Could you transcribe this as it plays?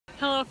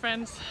Hello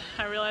friends,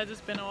 I realize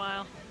it's been a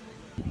while.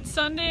 It's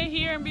Sunday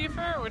here in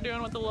Beaufort. We're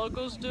doing what the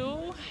locals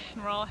do,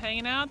 and we're all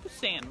hanging out at the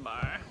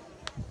sandbar.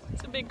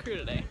 It's a big crew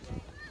today.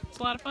 It's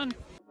a lot of fun.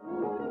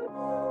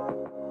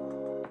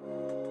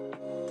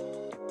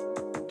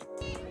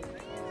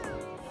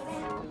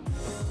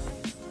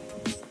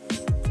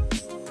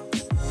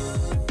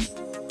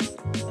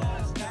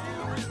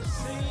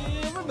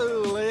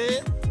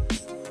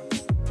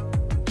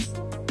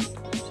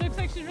 She looks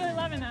like she's really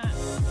loving that.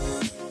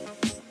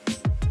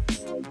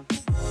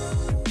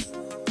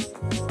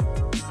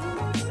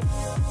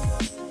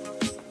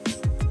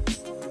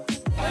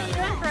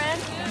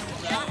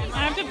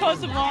 I have to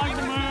post a vlog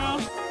tomorrow.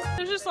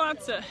 There's just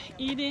lots of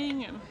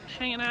eating and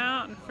hanging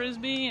out and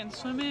frisbee and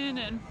swimming,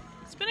 and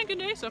it's been a good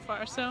day so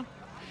far. So,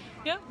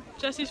 yep,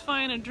 Jesse's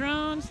flying a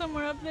drone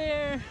somewhere up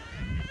there.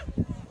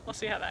 We'll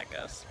see how that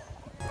goes.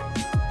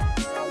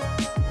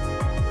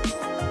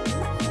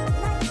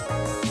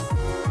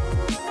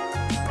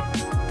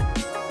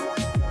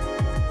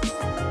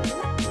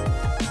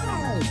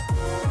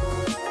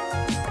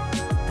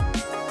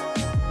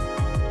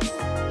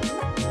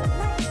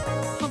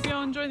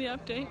 Enjoy the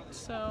update.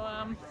 So,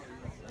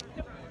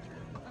 yep.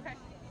 Okay.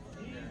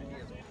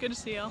 Good to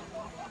see y'all.